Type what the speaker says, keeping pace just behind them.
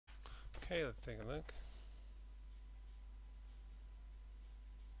Okay, let's take a look.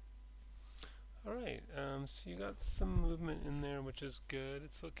 Alright, so you got some movement in there, which is good.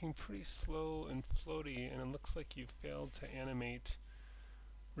 It's looking pretty slow and floaty, and it looks like you failed to animate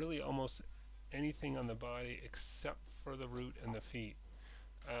really almost anything on the body except for the root and the feet.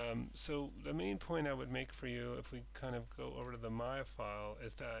 So the main point I would make for you, if we kind of go over to the Maya file,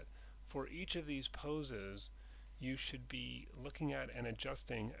 is that for each of these poses, you should be looking at and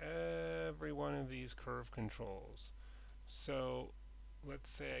adjusting every one of these curve controls. So let's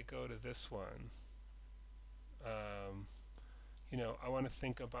say I go to this one. I want to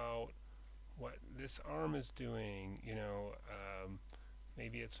think about what this arm is doing.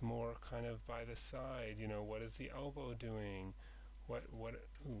 Maybe it's more kind of by the side. What is the elbow doing?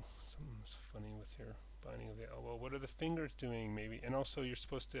 Ooh, something's funny with your binding of the elbow. What are the fingers doing? Maybe, and also you're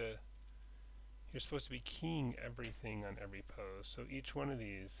supposed to be keying everything on every pose. So each one of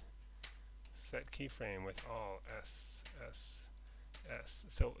these, set keyframe with all S, S, S.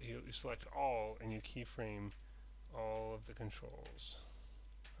 So you select all and you keyframe all of the controls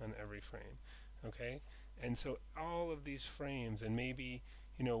on every frame. Okay? And so all of these frames, and maybe,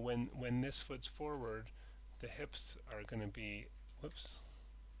 when this foot's forward, the hips are going to be,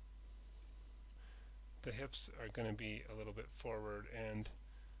 the hips are going to be a little bit forward, and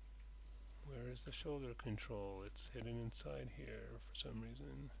where is the shoulder control? It's hidden inside here for some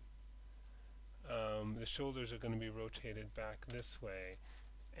reason. The shoulders are going to be rotated back this way,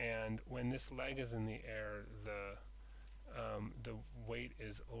 and when this leg is in the air, the weight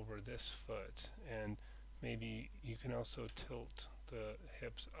is over this foot, and maybe you can also tilt the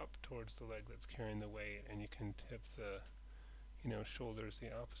hips up towards the leg that's carrying the weight, and you can tip the shoulders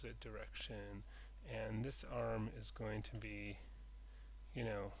the opposite direction, and this arm is going to be,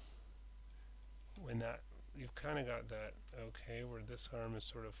 when that you've kind of got that okay, where this arm is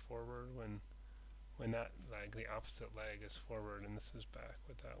sort of forward when that leg, the opposite leg, is forward, and this is back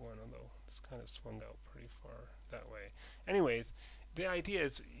with that one, although it's kind of swung out pretty far that way. Anyways, the idea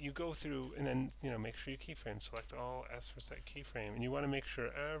is you go through and then make sure you keyframe, select all S for set keyframe, and you want to make sure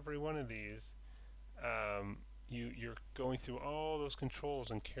every one of these you're going through all those controls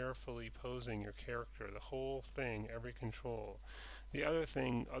and carefully posing your character, the whole thing, every control. The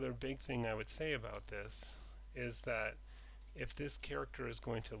other big thing I would say about this is that if this character is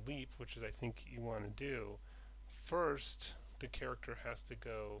going to leap, which is I think you want to do, first the character has to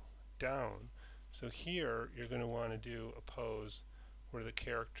go down. So here you're going to want to do a pose where the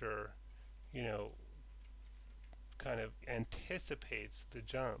character, kind of anticipates the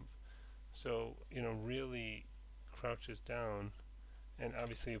jump. So, really crouches down, and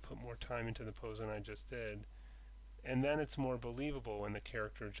obviously you put more time into the pose than I just did, and then it's more believable when the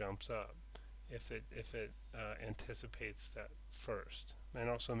character jumps up if it anticipates that first. And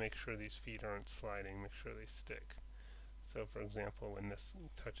also make sure these feet aren't sliding, make sure they stick. So for example, when this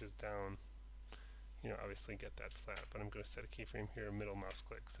touches down, obviously get that flat, but I'm going to set a keyframe here, middle mouse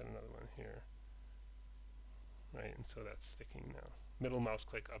click, set another one here. Right, and so that's sticking now. Middle mouse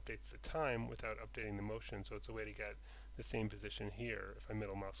click updates the time without updating the motion, so it's a way to get the same position here. If I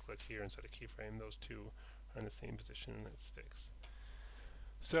middle mouse click here and set a keyframe, those two are in the same position and it sticks.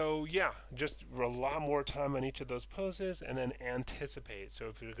 So yeah, just a lot more time on each of those poses, and then anticipate. So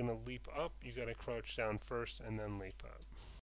if you're going to leap up, you got to crouch down first and then leap up.